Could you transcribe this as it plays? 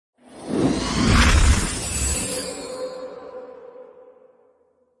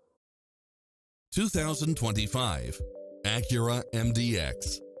2025 Acura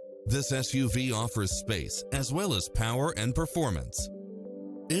MDX. This SUV offers space as well as power and performance.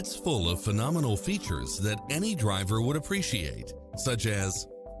 It's full of phenomenal features that any driver would appreciate, such as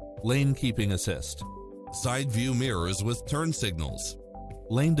lane keeping assist, side view mirrors with turn signals,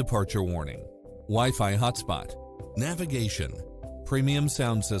 lane departure warning, Wi-Fi hotspot, navigation, premium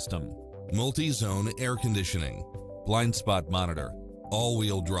sound system, multi-zone air conditioning, blind spot monitor,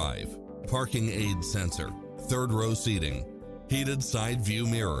 all-wheel drive, parking aid sensor, third row seating, heated side view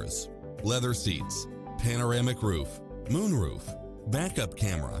mirrors, leather seats, panoramic roof, moonroof, backup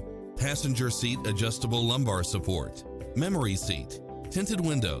camera, passenger seat adjustable lumbar support, memory seat, tinted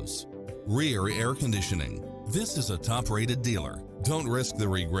windows, rear air conditioning. This is a top-rated dealer. Don't risk the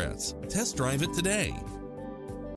regrets. Test drive it today.